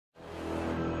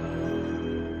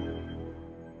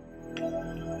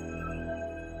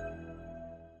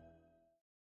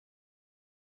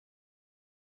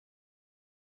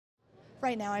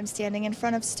Right now I'm standing in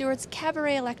front of Stewart's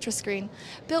Cabaret ElectriScreen,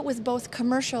 built with both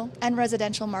commercial and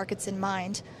residential markets in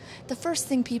mind. The first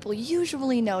thing people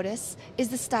usually notice is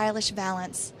the stylish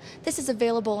valance. This is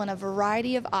available in a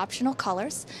variety of optional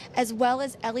colors, as well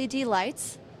as LED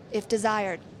lights, if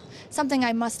desired. Something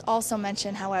I must also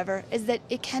mention, however, is that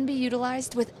it can be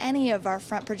utilized with any of our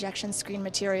front projection screen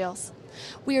materials.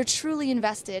 We are truly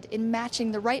invested in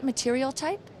matching the right material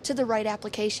type to the right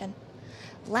application.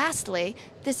 Lastly,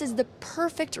 this is the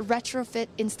perfect retrofit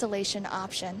installation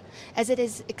option, as it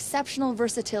is exceptional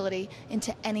versatility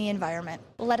into any environment.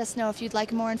 Let us know if you'd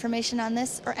like more information on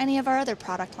this or any of our other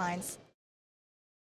product lines.